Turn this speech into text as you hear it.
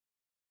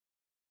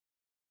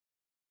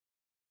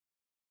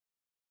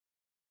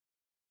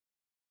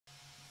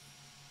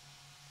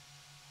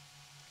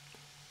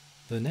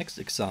The next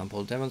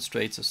example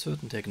demonstrates a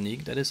certain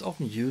technique that is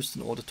often used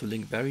in order to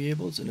link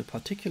variables in a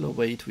particular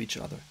way to each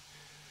other.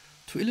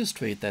 To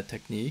illustrate that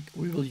technique,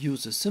 we will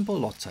use a simple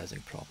lot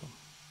sizing problem.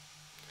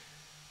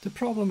 The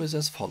problem is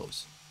as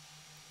follows.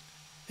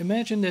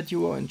 Imagine that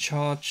you are in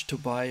charge to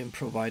buy and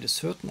provide a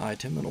certain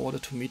item in order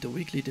to meet the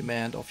weekly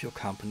demand of your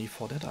company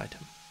for that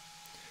item.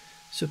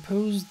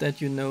 Suppose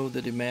that you know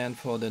the demand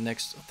for the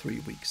next 3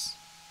 weeks.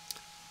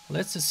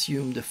 Let's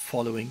assume the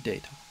following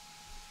data.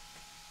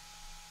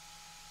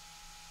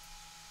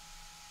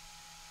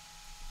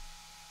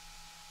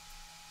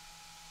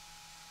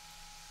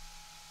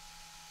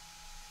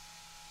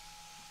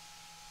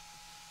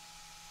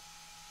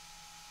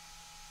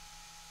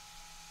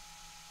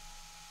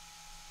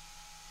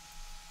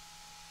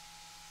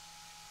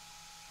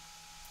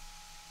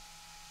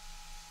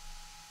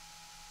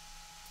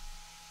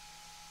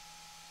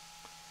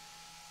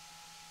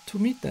 To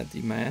meet that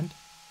demand,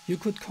 you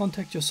could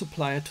contact your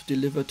supplier to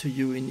deliver to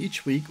you in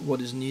each week what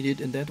is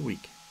needed in that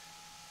week.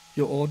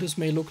 Your orders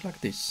may look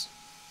like this.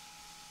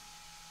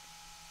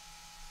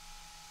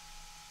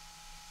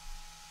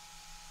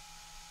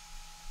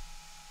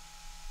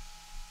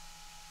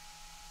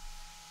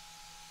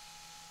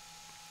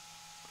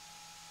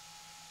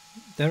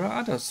 There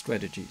are other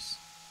strategies.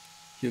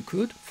 You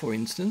could, for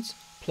instance,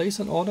 place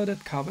an order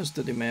that covers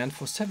the demand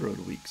for several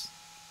weeks.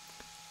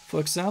 For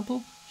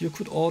example, you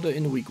could order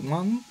in week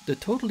 1 the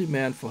total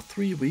demand for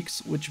 3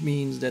 weeks, which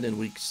means that in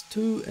weeks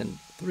 2 and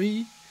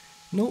 3,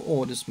 no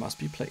orders must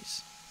be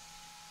placed.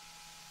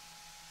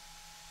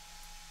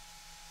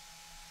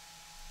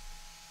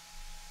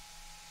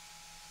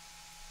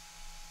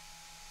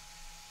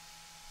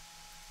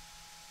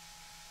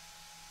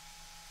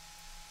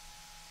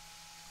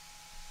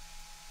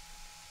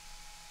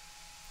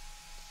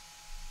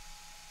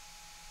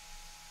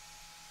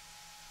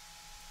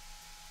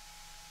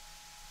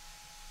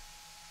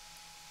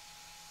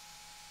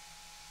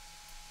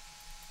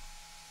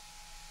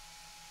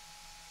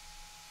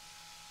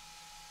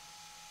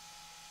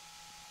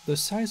 The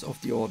size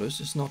of the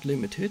orders is not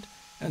limited,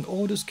 and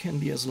orders can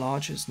be as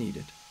large as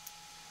needed.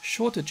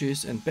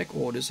 Shortages and back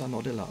orders are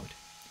not allowed.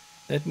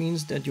 That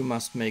means that you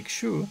must make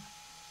sure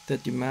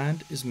that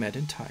demand is met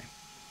in time.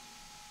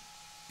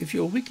 If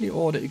your weekly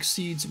order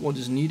exceeds what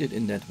is needed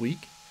in that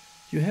week,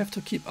 you have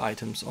to keep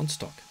items on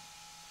stock.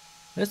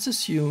 Let's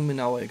assume in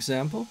our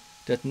example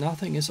that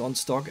nothing is on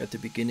stock at the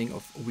beginning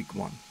of week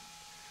 1.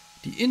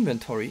 The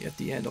inventory at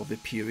the end of the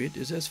period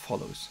is as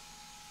follows.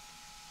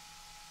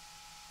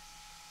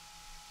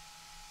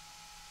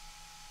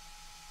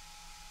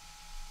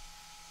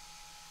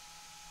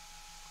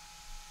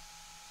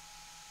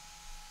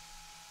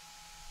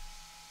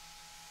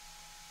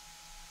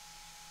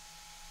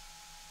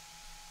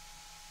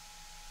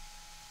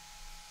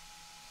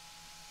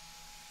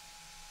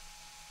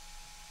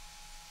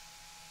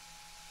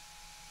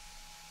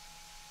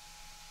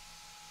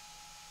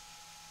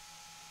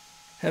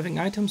 Having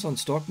items on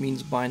stock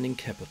means binding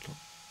capital.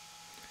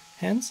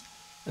 Hence,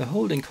 a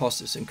holding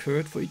cost is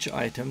incurred for each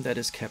item that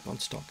is kept on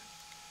stock.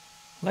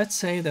 Let's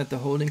say that the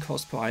holding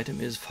cost per item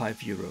is 5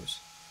 euros.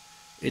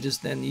 It is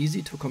then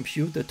easy to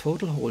compute the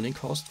total holding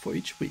cost for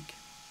each week.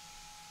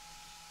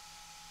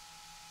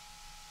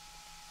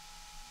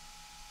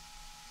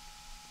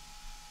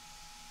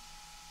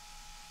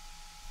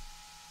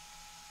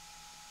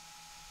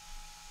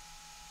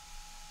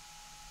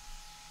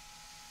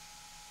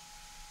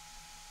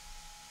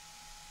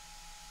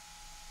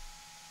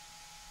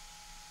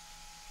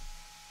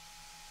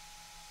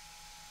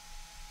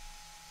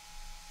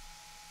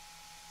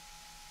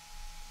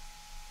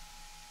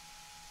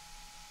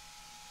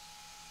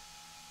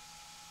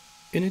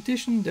 In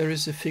addition, there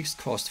is a fixed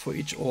cost for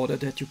each order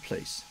that you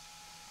place.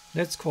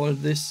 Let's call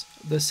this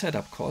the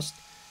setup cost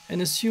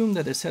and assume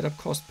that the setup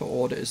cost per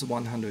order is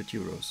 100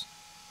 euros.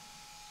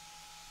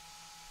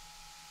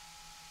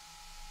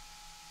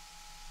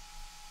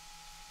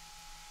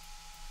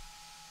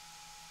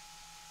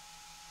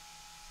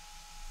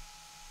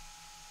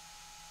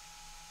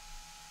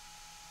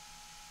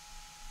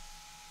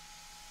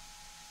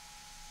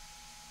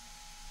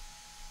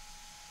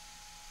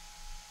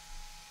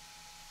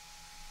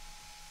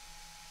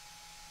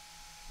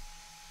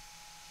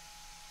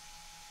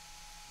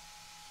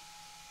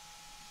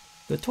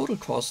 The total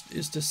cost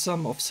is the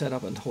sum of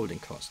setup and holding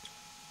cost.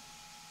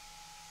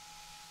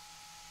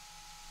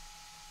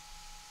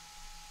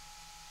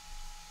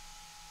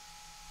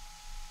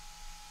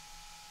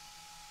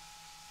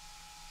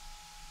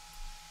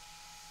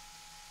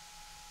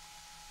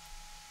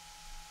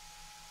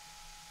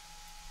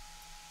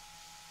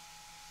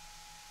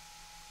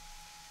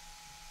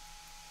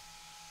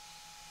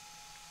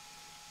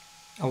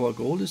 Our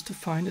goal is to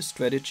find a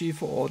strategy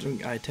for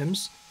ordering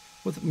items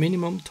with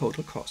minimum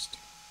total cost.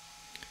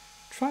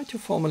 Try to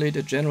formulate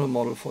a general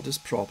model for this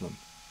problem.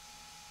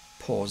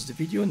 Pause the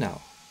video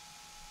now.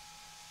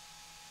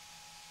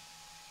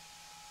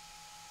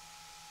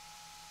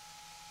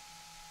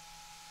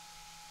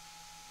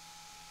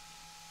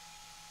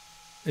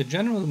 A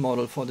general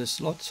model for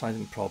this lot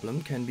sizing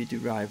problem can be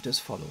derived as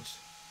follows.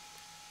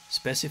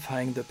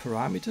 Specifying the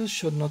parameters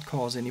should not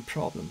cause any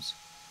problems.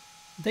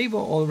 They were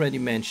already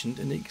mentioned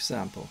in the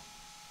example.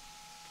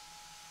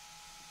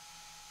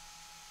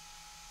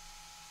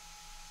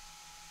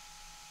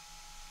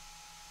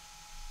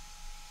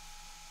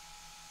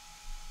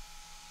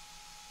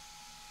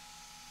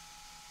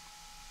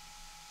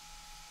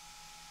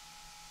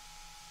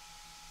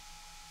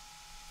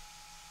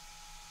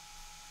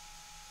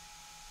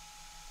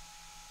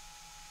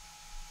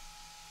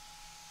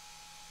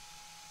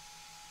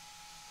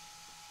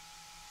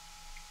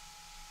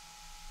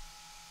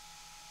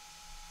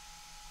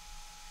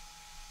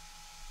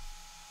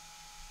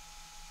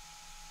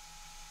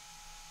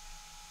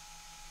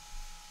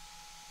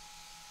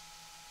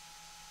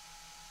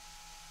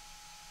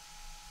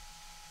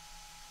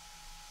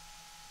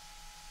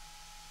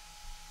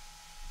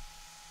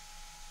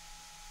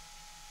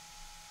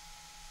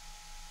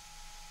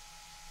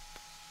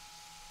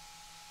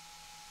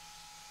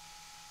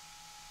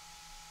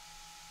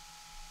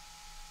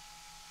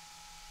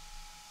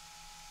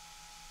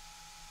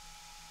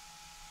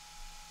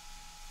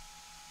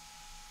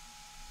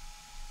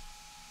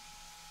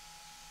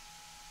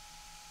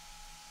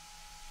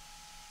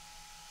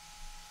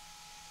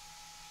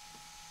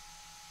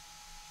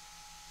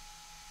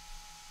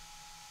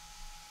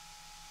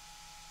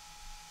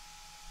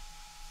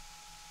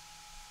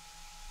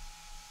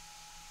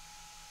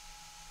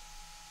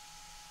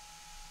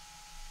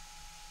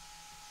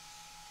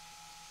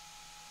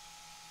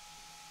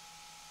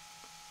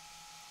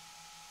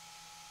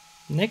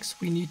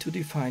 Next, we need to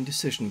define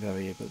decision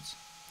variables.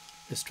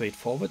 A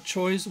straightforward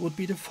choice would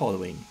be the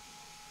following.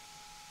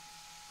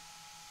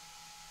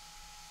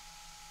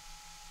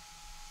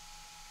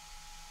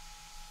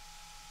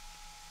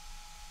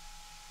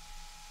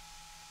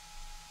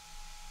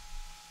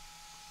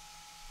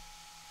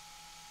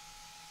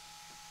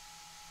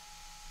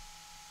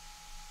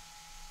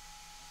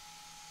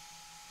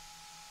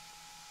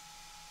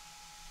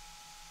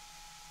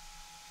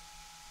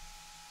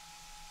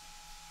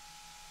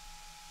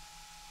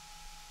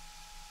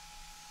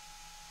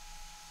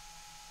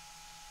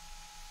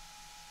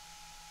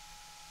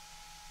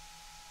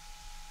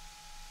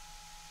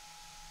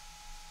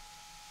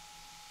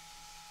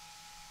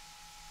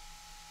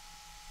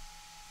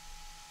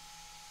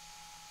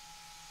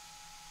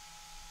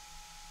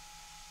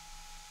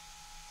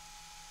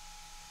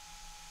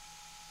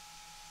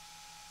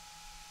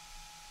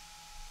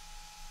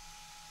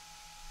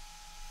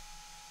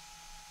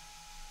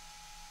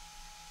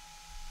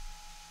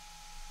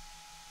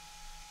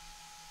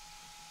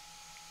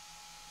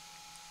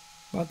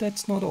 But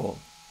that's not all.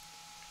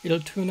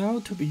 It'll turn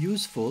out to be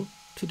useful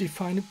to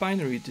define a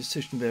binary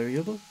decision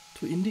variable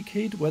to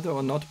indicate whether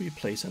or not we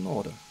place an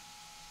order.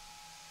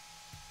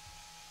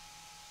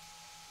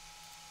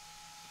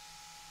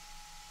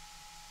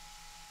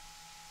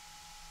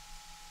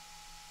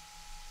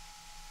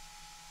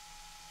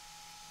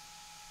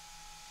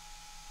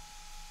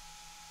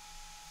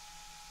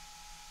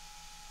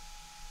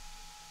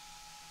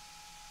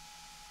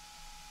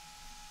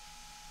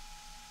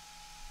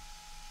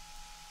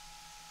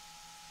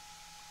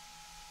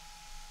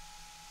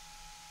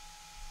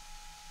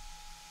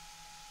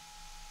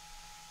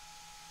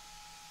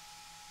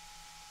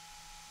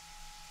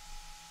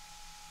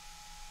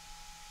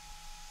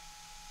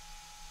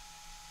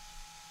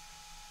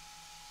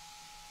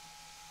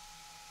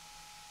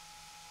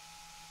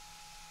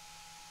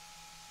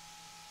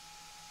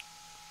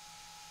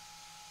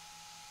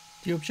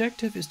 The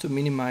objective is to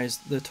minimize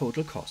the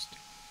total cost.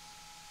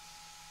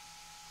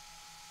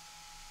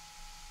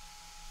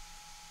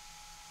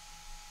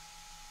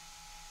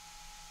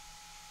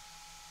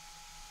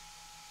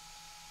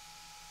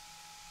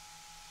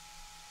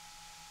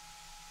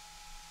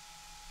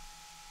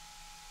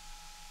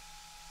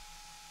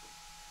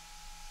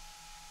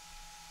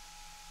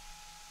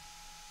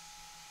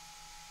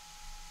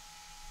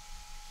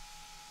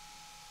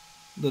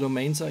 The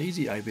domains are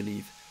easy, I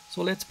believe,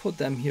 so let's put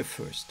them here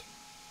first.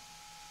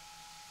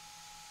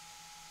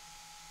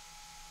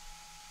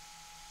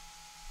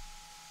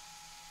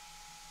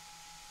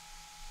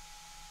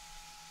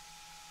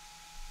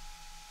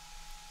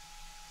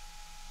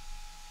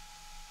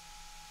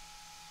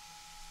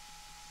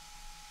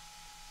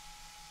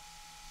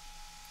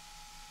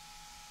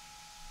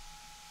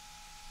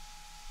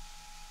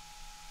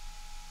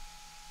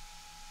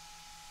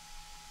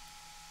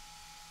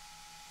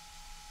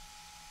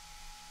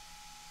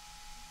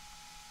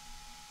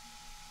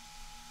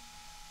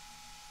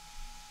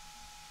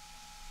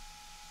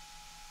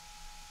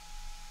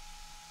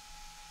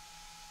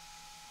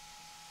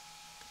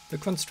 The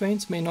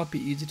constraints may not be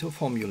easy to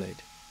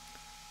formulate.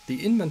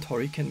 The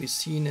inventory can be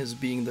seen as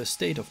being the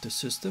state of the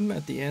system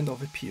at the end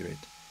of a period.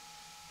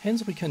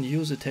 Hence we can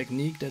use a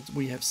technique that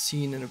we have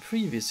seen in a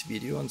previous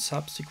video on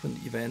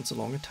subsequent events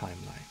along a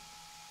timeline.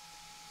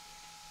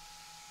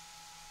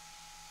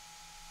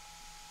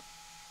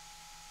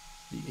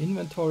 The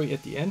inventory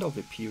at the end of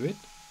a period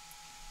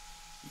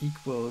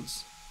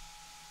equals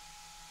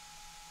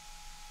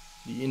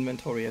the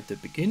inventory at the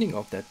beginning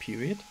of that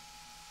period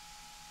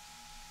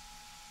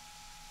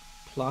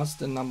plus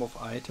the number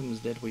of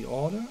items that we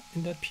order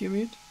in that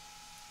period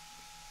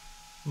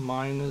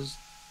minus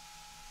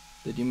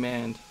the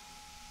demand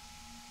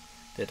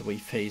that we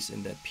face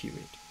in that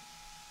period.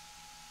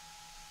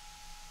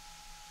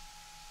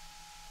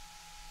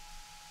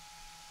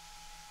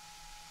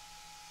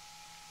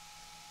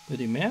 The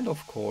demand,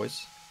 of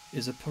course,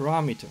 is a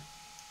parameter.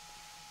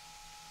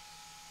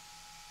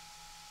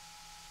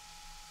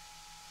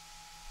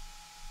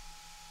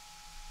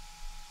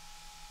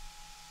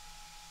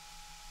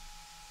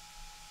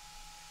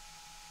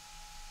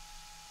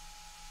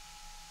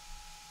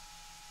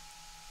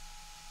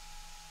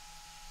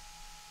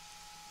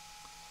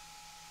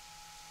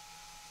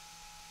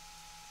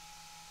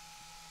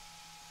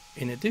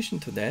 In addition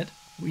to that,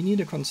 we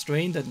need a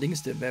constraint that links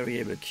the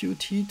variable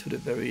qt to the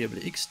variable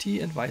xt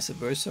and vice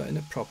versa in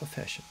a proper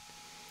fashion.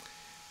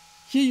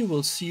 Here you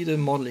will see the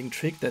modeling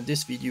trick that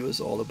this video is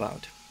all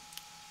about.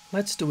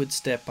 Let's do it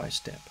step by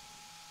step.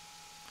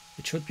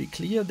 It should be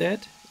clear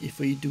that if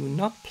we do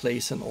not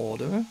place an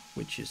order,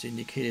 which is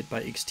indicated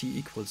by xt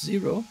equals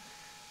 0,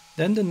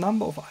 then the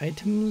number of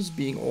items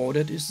being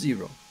ordered is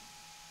 0.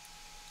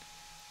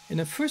 In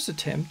a first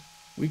attempt,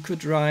 we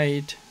could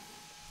write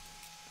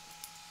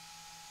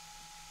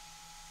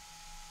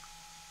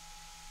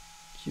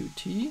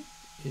qt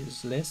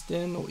is less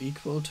than or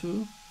equal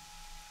to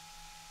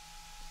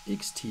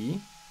xt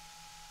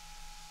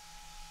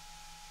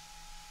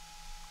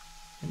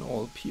in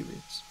all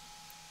periods,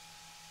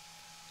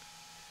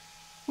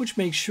 which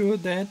makes sure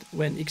that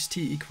when xt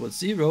equals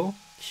 0,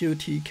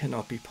 qt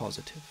cannot be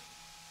positive.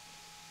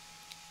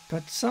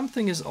 But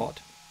something is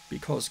odd,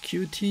 because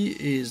qt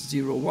is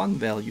 0, 1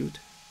 valued.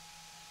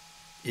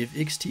 If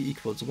xt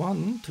equals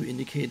 1 to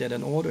indicate that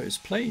an order is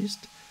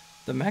placed,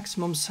 the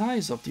maximum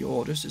size of the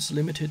orders is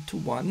limited to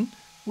 1,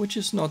 which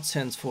is not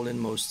sensible in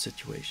most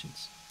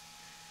situations.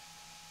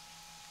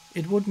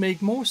 It would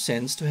make more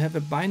sense to have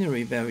a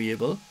binary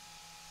variable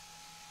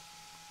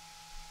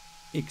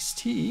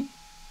xt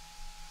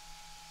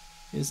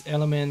is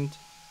element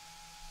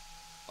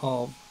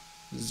of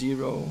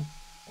 0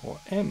 or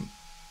m,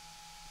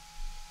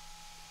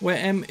 where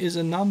m is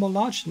a number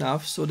large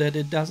enough so that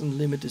it doesn't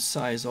limit the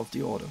size of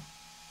the order.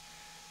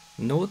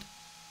 Note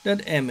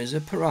that m is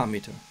a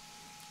parameter.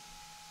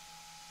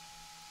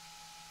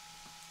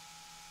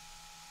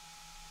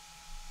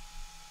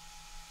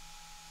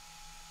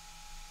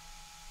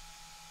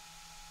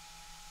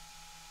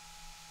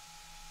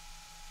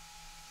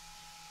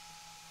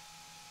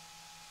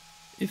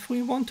 If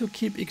we want to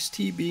keep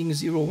xt being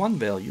 0, 1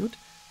 valued,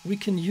 we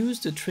can use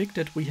the trick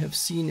that we have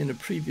seen in a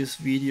previous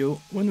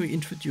video when we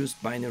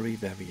introduced binary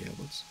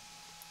variables.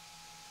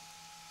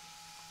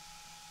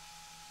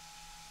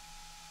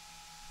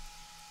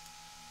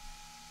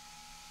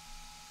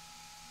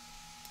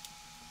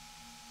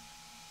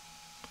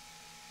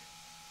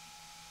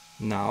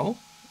 Now,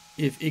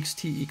 if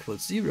xt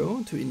equals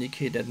 0 to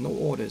indicate that no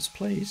order is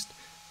placed,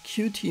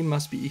 qt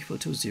must be equal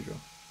to 0.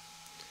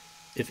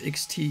 If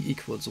xt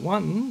equals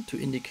 1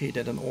 to indicate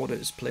that an order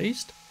is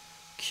placed,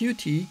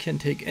 qt can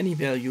take any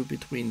value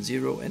between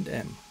 0 and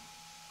m.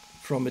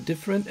 From a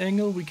different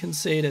angle, we can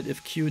say that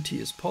if qt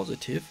is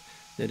positive,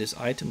 that is,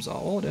 items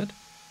are ordered,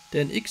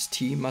 then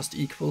xt must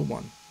equal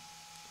 1.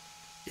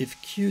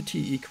 If qt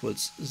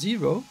equals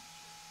 0,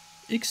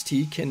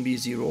 xt can be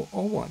 0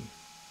 or 1.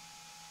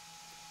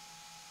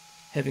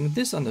 Having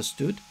this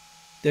understood,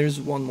 there is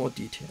one more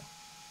detail.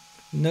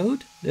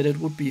 Note that it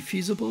would be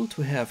feasible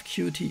to have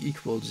qt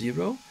equal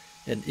 0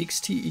 and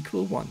xt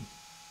equal 1.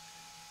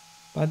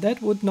 But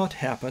that would not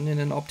happen in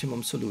an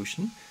optimum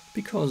solution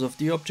because of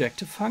the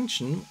objective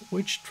function,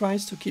 which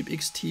tries to keep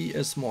xt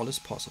as small as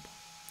possible.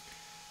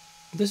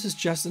 This is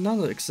just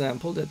another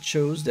example that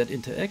shows that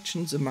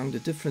interactions among the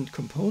different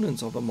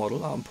components of a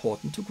model are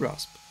important to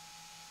grasp.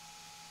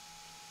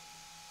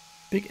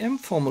 Big M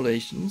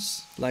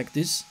formulations like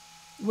this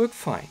work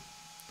fine,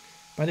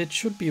 but it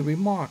should be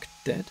remarked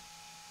that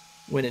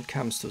when it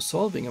comes to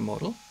solving a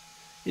model,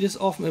 it is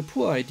often a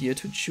poor idea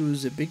to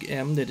choose a big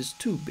M that is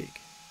too big.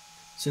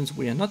 Since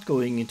we are not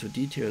going into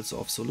details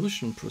of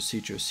solution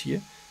procedures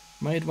here,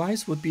 my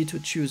advice would be to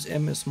choose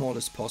M as small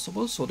as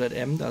possible so that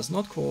M does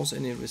not cause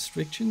any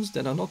restrictions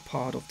that are not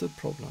part of the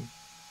problem.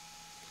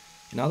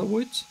 In other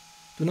words,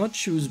 do not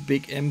choose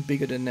big M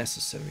bigger than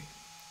necessary.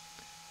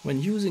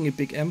 When using a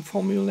big M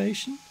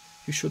formulation,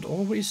 you should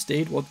always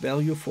state what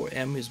value for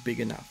M is big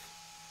enough.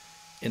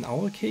 In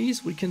our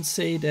case, we can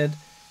say that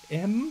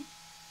M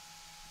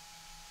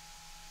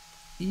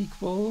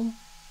equal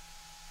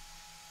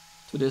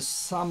to the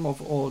sum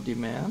of all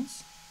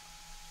demands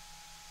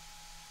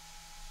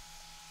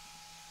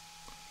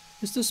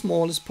is the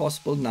smallest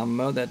possible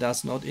number that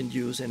does not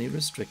induce any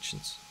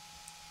restrictions.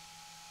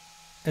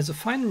 As a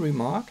final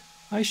remark,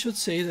 I should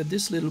say that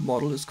this little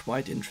model is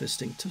quite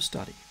interesting to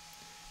study.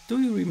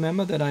 Do you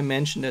remember that I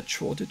mentioned that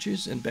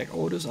shortages and back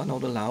orders are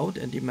not allowed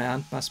and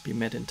demand must be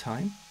met in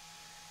time?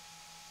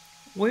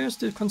 Where is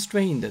the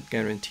constraint that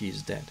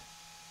guarantees that?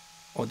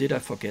 Or did I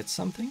forget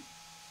something?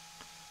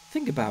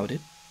 Think about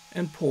it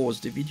and pause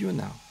the video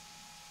now.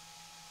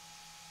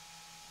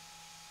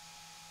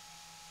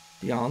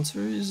 The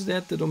answer is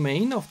that the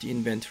domain of the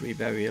inventory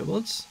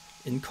variables,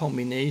 in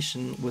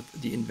combination with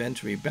the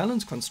inventory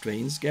balance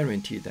constraints,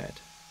 guarantee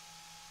that.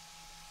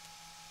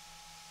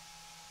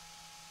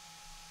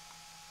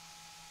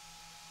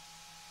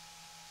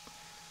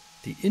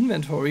 The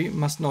inventory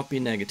must not be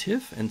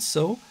negative, and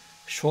so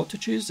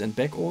shortages and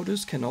back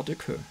orders cannot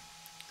occur.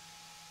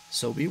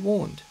 So be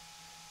warned.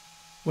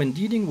 When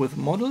dealing with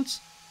models,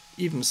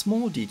 even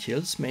small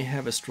details may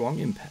have a strong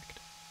impact.